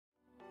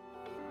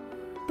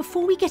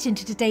Before we get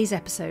into today's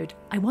episode,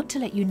 I want to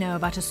let you know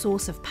about a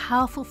source of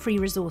powerful free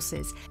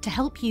resources to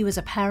help you as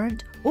a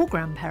parent or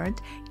grandparent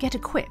get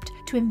equipped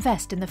to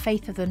invest in the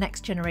faith of the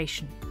next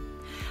generation.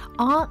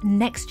 Our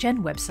Next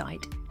Gen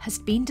website has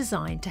been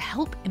designed to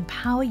help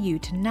empower you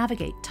to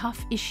navigate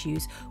tough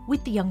issues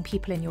with the young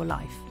people in your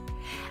life.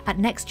 At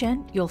Next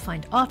Gen, you'll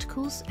find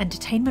articles,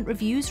 entertainment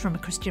reviews from a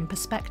Christian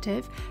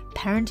perspective,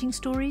 parenting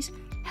stories,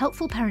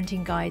 helpful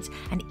parenting guides,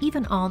 and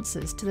even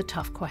answers to the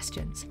tough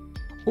questions.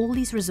 All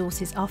these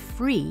resources are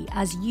free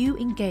as you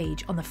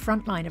engage on the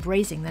front line of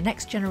raising the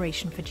next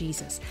generation for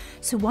Jesus.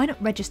 So why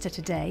not register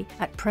today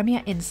at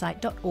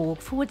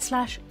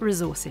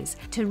premierinsight.org/resources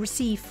to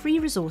receive free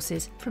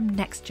resources from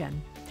Next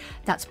Gen.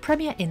 That's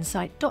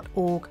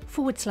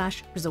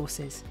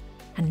premierinsight.org/resources.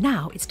 And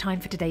now it's time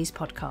for today's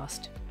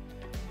podcast.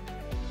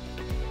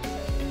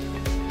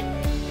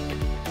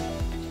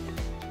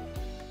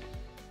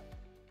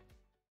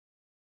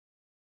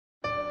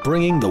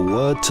 Bringing the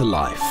Word to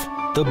life.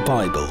 The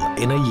Bible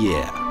in a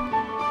year.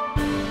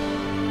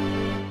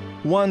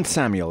 1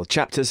 Samuel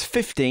chapters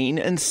 15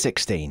 and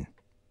 16.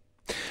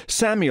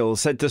 Samuel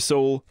said to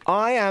Saul,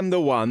 "I am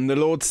the one the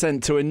Lord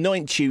sent to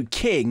anoint you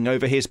king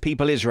over his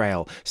people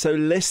Israel. So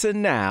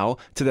listen now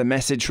to the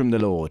message from the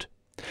Lord.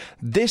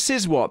 This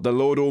is what the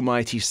Lord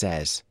Almighty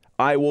says.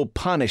 I will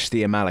punish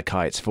the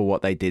Amalekites for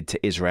what they did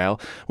to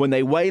Israel when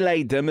they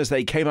waylaid them as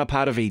they came up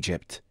out of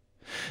Egypt.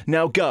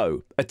 Now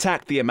go,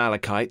 attack the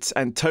Amalekites,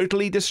 and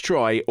totally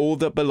destroy all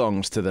that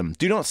belongs to them.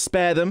 Do not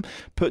spare them.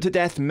 Put to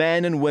death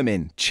men and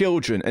women,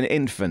 children and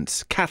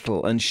infants,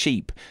 cattle and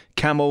sheep,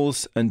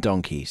 camels and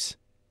donkeys."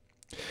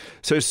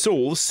 So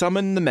Saul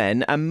summoned the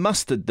men and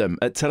mustered them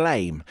at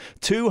Telaim,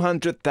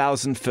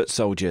 200,000 foot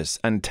soldiers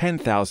and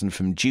 10,000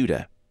 from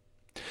Judah.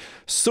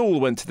 Saul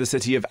went to the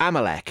city of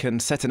Amalek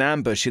and set an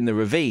ambush in the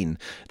ravine.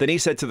 Then he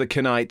said to the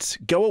Kenites,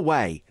 "Go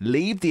away,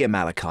 leave the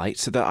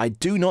Amalekites, so that I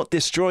do not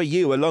destroy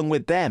you along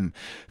with them.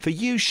 For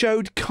you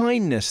showed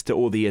kindness to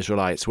all the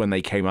Israelites when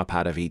they came up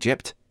out of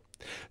Egypt."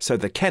 So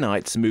the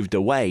Kenites moved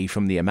away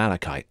from the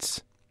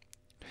Amalekites.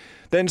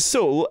 Then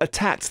Saul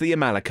attacked the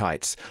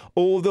Amalekites,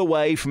 all the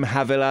way from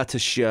Havilah to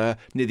Shur,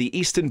 near the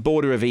eastern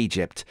border of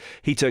Egypt.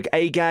 He took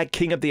Agag,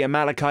 king of the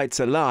Amalekites,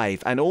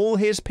 alive, and all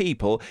his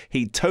people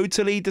he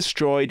totally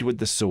destroyed with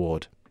the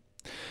sword.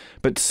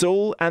 But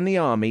Saul and the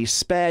army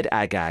spared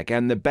Agag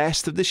and the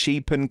best of the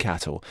sheep and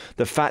cattle,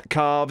 the fat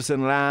calves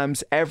and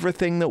lambs,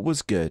 everything that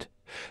was good.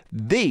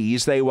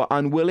 These they were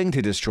unwilling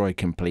to destroy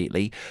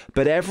completely,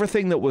 but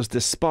everything that was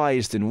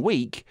despised and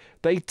weak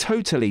they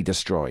totally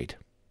destroyed.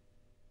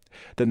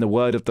 Then the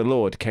word of the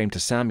Lord came to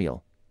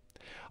Samuel.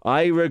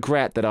 "I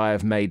regret that I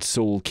have made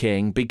Saul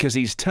king, because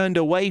he's turned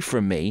away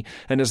from me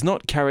and has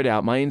not carried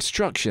out my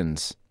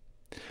instructions."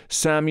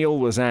 Samuel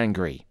was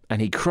angry, and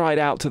he cried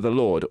out to the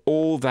Lord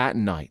all that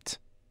night.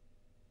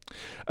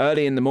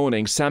 Early in the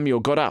morning, Samuel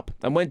got up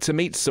and went to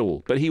meet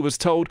Saul, but he was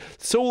told,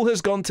 "Saul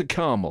has gone to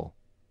Carmel."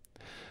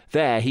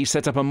 There he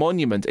set up a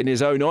monument in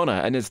his own honor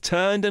and has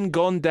turned and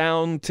gone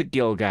down to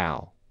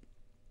Gilgal.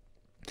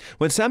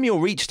 When Samuel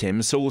reached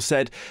him, Saul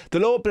said,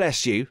 "The Lord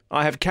bless you.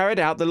 I have carried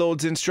out the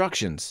Lord's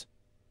instructions."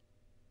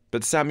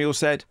 But Samuel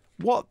said,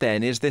 "What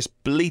then is this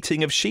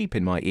bleating of sheep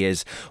in my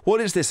ears?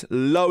 What is this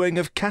lowing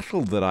of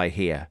cattle that I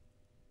hear?"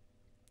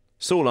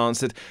 Saul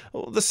answered,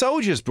 "The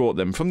soldiers brought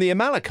them from the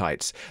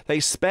Amalekites. They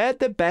spared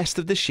the best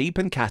of the sheep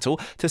and cattle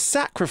to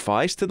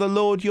sacrifice to the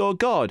Lord your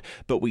God,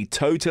 but we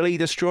totally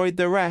destroyed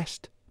the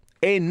rest."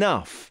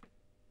 "Enough,"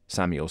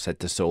 Samuel said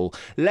to Saul.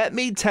 "Let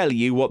me tell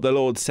you what the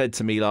Lord said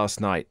to me last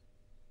night."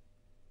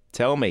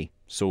 "Tell me,"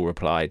 Saul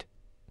replied.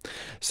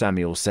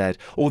 Samuel said,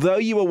 "Although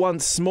you were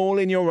once small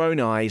in your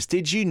own eyes,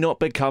 did you not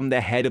become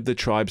the head of the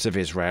tribes of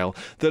Israel?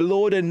 The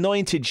Lord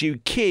anointed you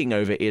king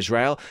over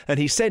Israel, and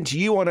he sent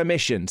you on a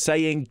mission,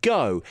 saying,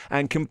 'Go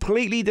and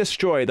completely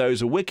destroy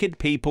those wicked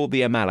people,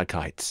 the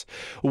Amalekites.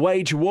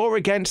 Wage war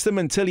against them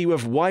until you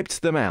have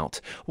wiped them out.'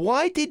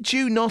 Why did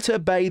you not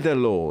obey the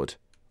Lord?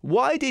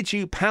 Why did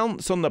you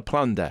pounce on the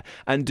plunder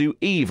and do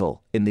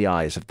evil in the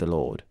eyes of the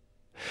Lord?"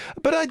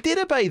 "But I did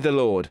obey the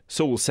Lord,"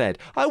 Saul said.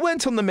 "I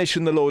went on the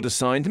mission the Lord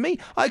assigned me.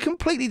 I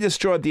completely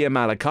destroyed the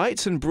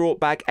Amalekites and brought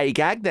back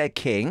Agag, their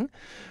king.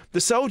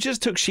 The soldiers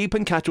took sheep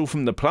and cattle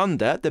from the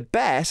plunder, the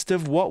best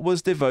of what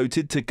was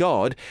devoted to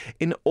God,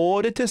 in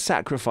order to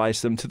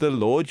sacrifice them to the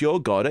Lord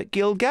your God at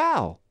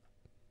Gilgal."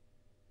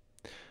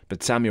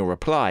 But Samuel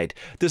replied,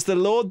 "Does the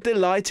Lord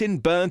delight in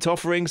burnt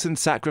offerings and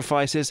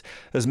sacrifices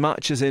as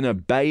much as in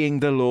obeying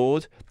the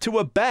Lord? To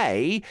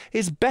obey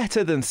is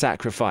better than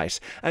sacrifice,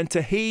 and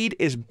to heed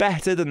is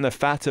better than the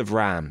fat of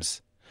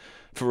rams.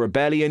 For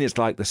rebellion is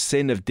like the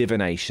sin of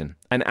divination,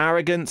 and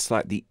arrogance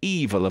like the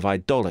evil of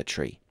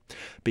idolatry.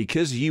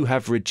 Because you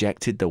have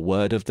rejected the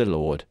word of the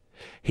Lord,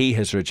 he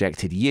has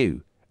rejected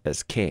you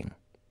as king."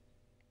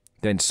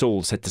 Then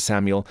Saul said to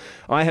Samuel,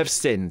 "I have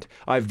sinned.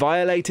 I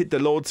violated the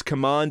Lord's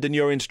command and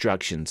your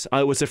instructions.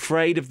 I was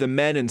afraid of the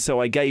men, and so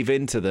I gave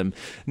in to them.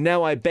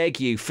 Now I beg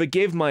you,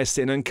 forgive my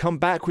sin and come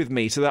back with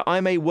me so that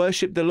I may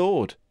worship the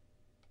Lord."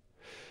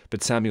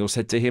 But Samuel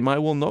said to him, "I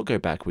will not go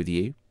back with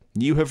you.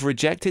 You have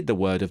rejected the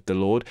word of the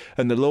Lord,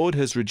 and the Lord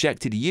has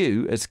rejected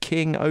you as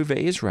king over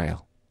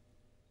Israel."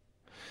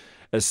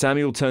 As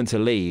Samuel turned to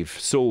leave,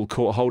 Saul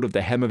caught hold of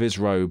the hem of his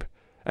robe,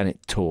 and it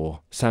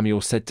tore.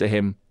 Samuel said to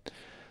him,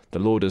 "The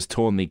Lord has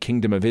torn the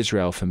kingdom of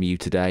Israel from you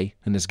today,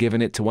 and has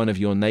given it to one of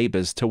your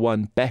neighbors, to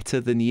one better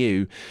than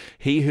you.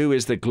 He who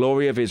is the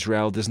glory of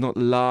Israel does not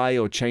lie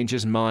or change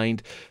his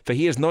mind, for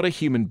he is not a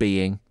human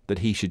being, that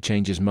he should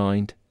change his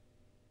mind."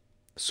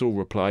 Saul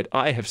replied,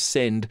 "I have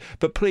sinned,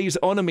 but please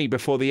honor me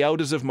before the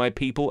elders of my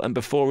people and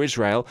before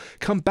Israel.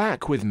 Come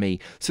back with me,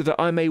 so that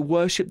I may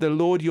worship the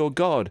Lord your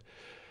God."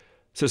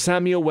 So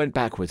Samuel went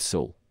back with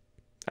Saul,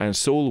 and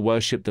Saul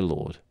worshipped the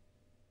Lord.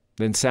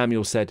 Then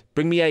Samuel said,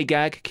 "Bring me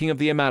Agag, king of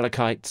the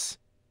Amalekites."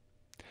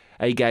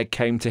 Agag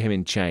came to him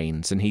in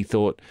chains, and he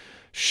thought,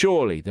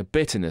 "Surely the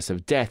bitterness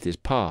of death is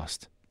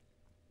past."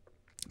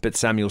 But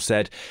Samuel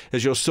said,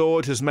 "As your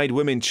sword has made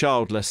women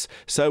childless,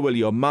 so will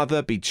your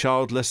mother be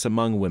childless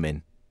among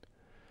women."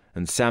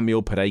 And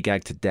Samuel put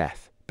Agag to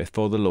death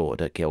before the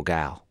Lord at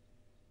Gilgal.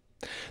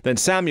 Then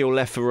Samuel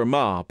left for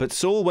Ramah, but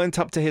Saul went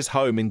up to his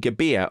home in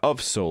Gibeah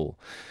of Saul.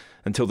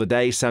 Until the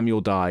day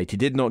Samuel died, he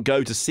did not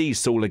go to see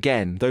Saul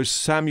again, though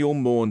Samuel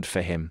mourned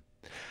for him.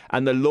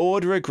 And the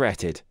Lord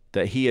regretted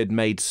that he had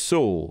made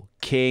Saul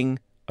king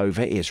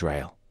over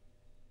Israel.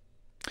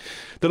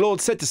 The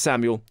Lord said to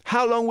Samuel,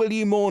 "How long will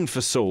you mourn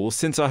for Saul,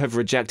 since I have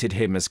rejected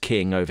him as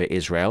king over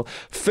Israel?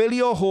 Fill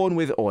your horn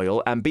with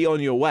oil and be on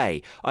your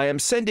way. I am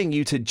sending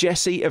you to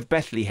Jesse of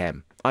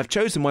Bethlehem. I've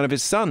chosen one of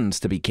his sons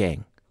to be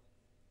king."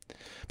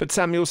 But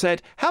Samuel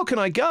said, "How can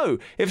I go?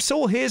 If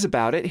Saul hears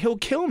about it, he'll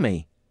kill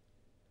me."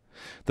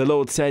 The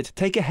Lord said,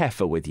 "Take a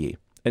heifer with you,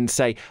 and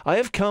say, 'I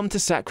have come to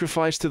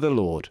sacrifice to the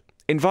Lord.'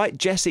 Invite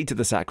Jesse to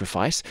the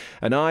sacrifice,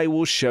 and I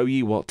will show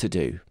you what to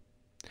do.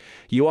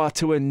 You are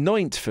to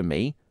anoint for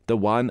me the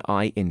one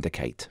I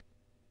indicate."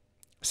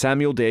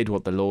 Samuel did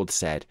what the Lord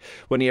said.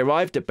 When he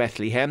arrived at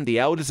Bethlehem, the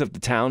elders of the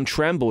town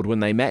trembled when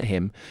they met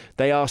him.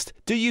 They asked,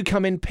 "Do you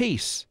come in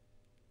peace?"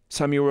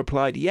 Samuel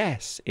replied,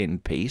 "Yes, in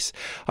peace.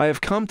 I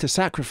have come to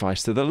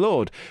sacrifice to the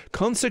Lord.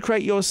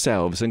 Consecrate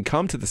yourselves and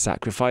come to the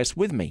sacrifice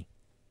with me."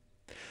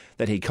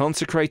 Then he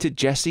consecrated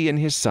Jesse and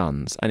his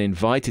sons and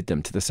invited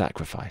them to the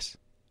sacrifice.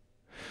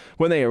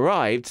 When they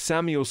arrived,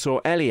 Samuel saw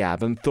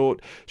Eliab and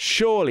thought,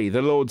 "Surely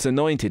the Lord's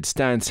anointed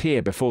stands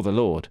here before the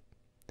Lord."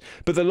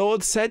 But the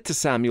Lord said to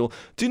Samuel,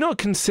 "Do not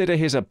consider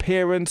his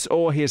appearance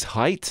or his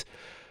height,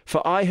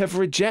 for I have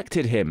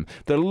rejected him.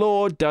 The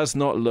Lord does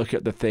not look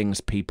at the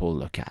things people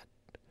look at.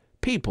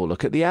 People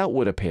look at the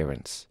outward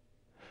appearance,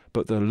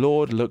 but the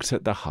Lord looks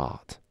at the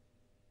heart."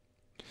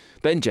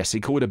 Then Jesse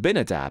called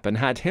Abinadab and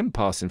had him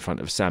pass in front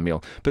of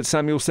Samuel. But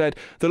Samuel said,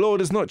 "The Lord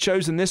has not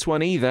chosen this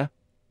one either."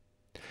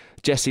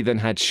 Jesse then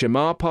had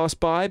Shammah pass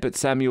by, but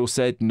Samuel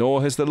said,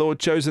 "Nor has the Lord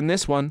chosen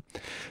this one."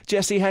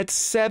 Jesse had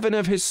 7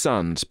 of his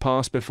sons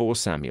pass before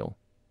Samuel.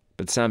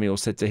 But Samuel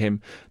said to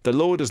him, "The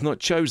Lord has not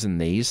chosen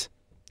these."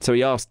 So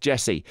he asked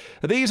Jesse,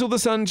 "Are these all the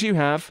sons you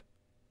have?"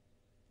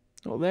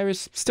 "Well, there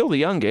is still the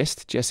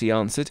youngest," Jesse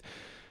answered.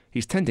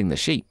 "He's tending the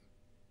sheep."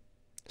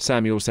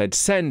 Samuel said,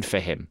 "Send for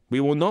him. We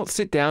will not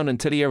sit down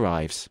until he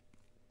arrives."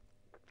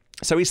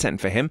 So he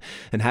sent for him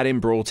and had him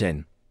brought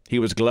in. He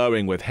was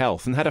glowing with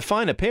health and had a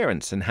fine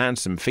appearance and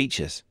handsome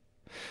features.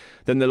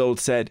 Then the Lord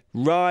said,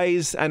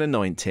 "Rise and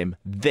anoint him.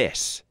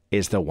 This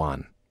is the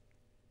one."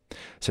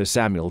 So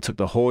Samuel took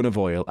the horn of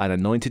oil and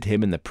anointed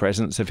him in the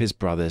presence of his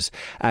brothers.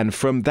 And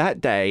from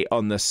that day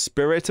on, the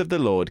Spirit of the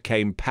Lord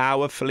came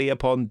powerfully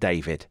upon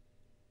David.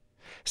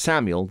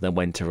 Samuel then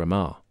went to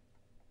Ramah.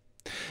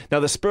 Now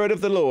the Spirit of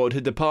the Lord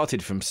had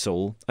departed from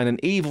Saul, and an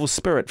evil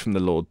spirit from the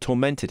Lord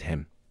tormented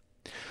him.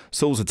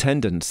 Saul's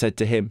attendant said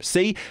to him,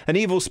 "See, an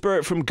evil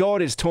spirit from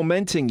God is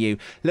tormenting you.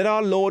 Let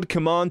our Lord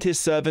command his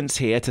servants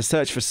here to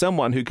search for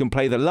someone who can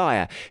play the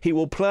lyre. He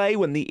will play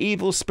when the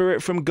evil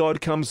spirit from God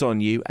comes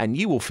on you, and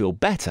you will feel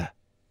better."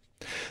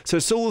 So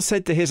Saul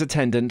said to his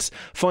attendants,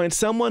 "Find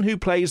someone who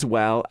plays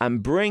well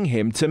and bring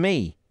him to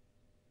me."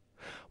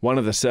 One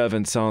of the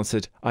servants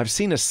answered, "I've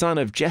seen a son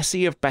of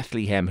Jesse of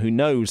Bethlehem who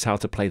knows how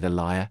to play the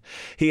lyre.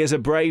 He is a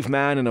brave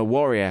man and a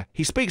warrior.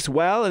 He speaks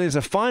well and is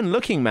a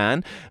fine-looking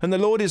man, and the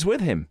Lord is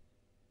with him."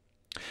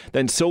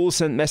 Then Saul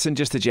sent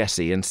messengers to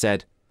Jesse and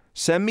said,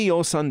 "Send me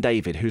your son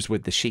David, who's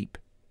with the sheep."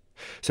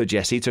 So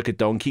Jesse took a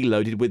donkey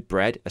loaded with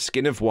bread, a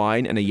skin of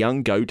wine, and a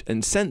young goat,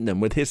 and sent them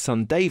with his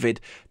son David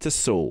to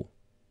Saul.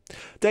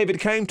 David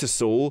came to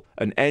Saul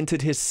and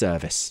entered his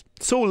service.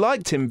 Saul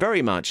liked him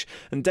very much,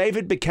 and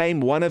David became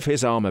one of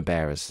his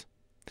armor-bearers.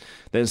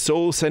 Then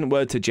Saul sent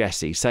word to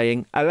Jesse,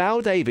 saying, "Allow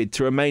David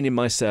to remain in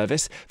my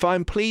service, for I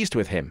am pleased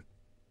with him."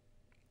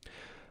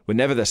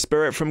 Whenever the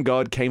Spirit from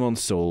God came on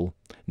Saul,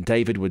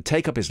 David would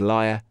take up his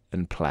lyre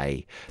and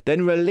play.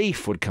 Then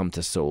relief would come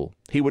to Saul.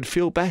 He would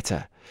feel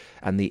better,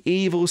 and the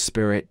evil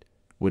spirit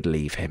would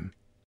leave him.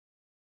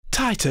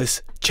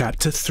 Titus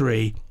chapter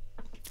 3.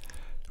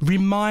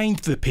 Remind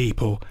the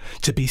people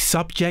to be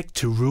subject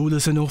to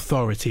rulers and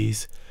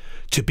authorities,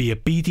 to be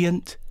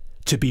obedient,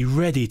 to be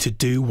ready to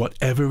do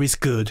whatever is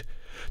good,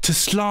 to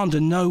slander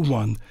no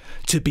one,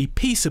 to be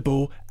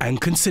peaceable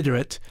and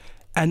considerate,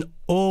 and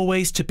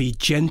always to be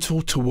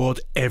gentle toward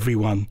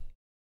everyone.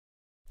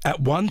 At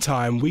one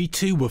time we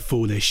too were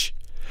foolish,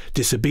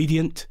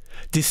 disobedient,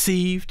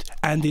 deceived,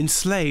 and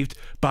enslaved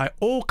by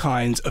all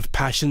kinds of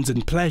passions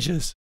and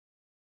pleasures.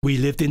 We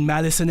lived in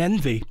malice and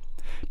envy,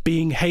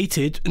 being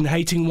hated and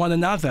hating one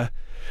another.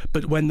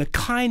 But when the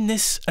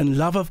kindness and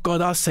love of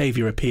God our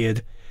Saviour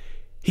appeared,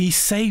 He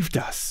saved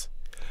us,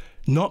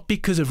 not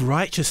because of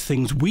righteous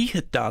things we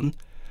had done,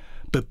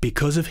 but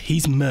because of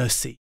His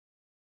mercy.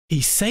 He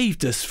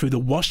saved us through the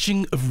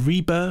washing of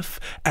rebirth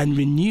and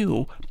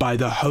renewal by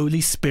the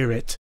Holy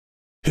Spirit,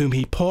 whom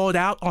He poured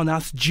out on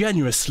us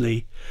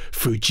generously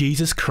through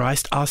Jesus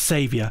Christ our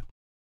Saviour,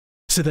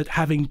 so that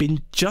having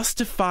been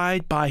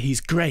justified by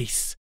His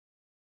grace,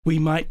 we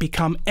might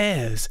become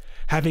heirs,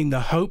 having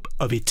the hope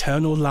of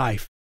eternal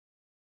life.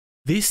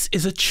 This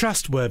is a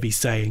trustworthy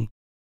saying,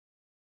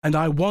 and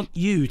I want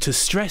you to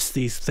stress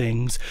these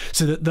things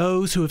so that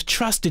those who have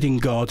trusted in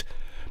God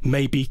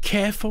may be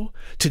careful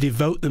to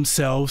devote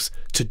themselves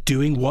to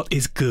doing what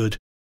is good.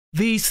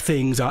 These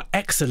things are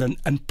excellent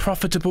and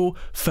profitable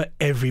for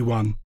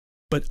everyone,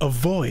 but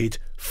avoid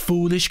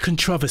foolish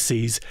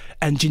controversies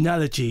and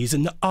genealogies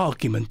and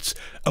arguments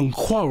and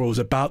quarrels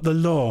about the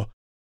law,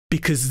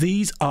 because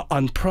these are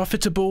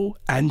unprofitable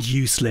and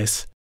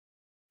useless.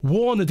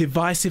 Warn a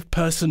divisive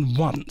person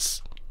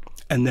once,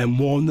 and then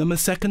warn them a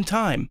second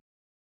time.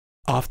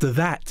 After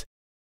that,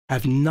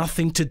 have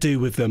nothing to do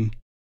with them.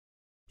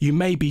 You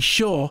may be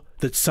sure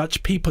that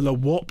such people are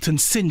warped and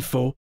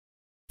sinful.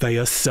 They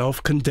are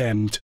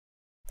self-condemned.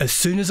 As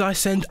soon as I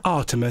send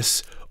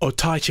Artemis or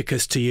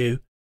Tychicus to you,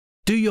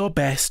 do your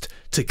best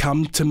to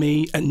come to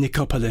me at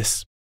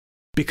Nicopolis,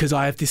 because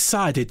I have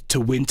decided to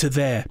winter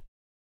there.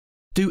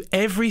 Do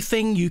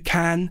everything you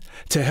can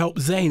to help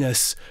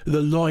Zenas,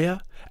 the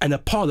lawyer, and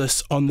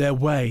Apollos on their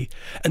way,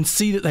 and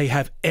see that they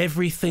have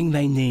everything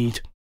they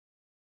need.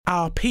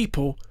 Our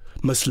people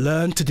must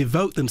learn to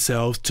devote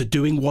themselves to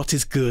doing what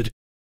is good,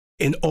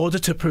 in order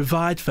to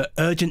provide for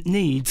urgent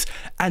needs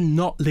and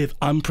not live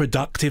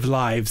unproductive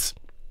lives.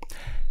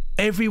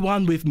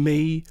 Everyone with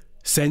me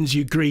sends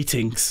you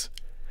greetings.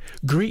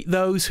 Greet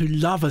those who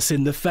love us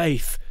in the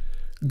faith.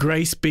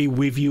 Grace be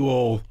with you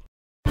all.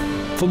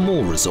 For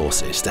more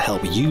resources to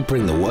help you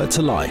bring the Word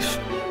to life,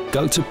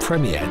 go to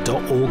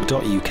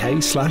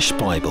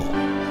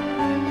premier.org.uk/Bible.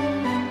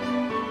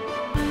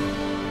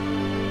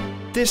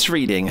 This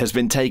reading has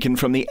been taken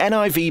from the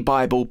NIV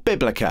Bible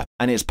Biblica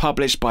and is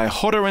published by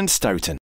Hodder and Stoughton.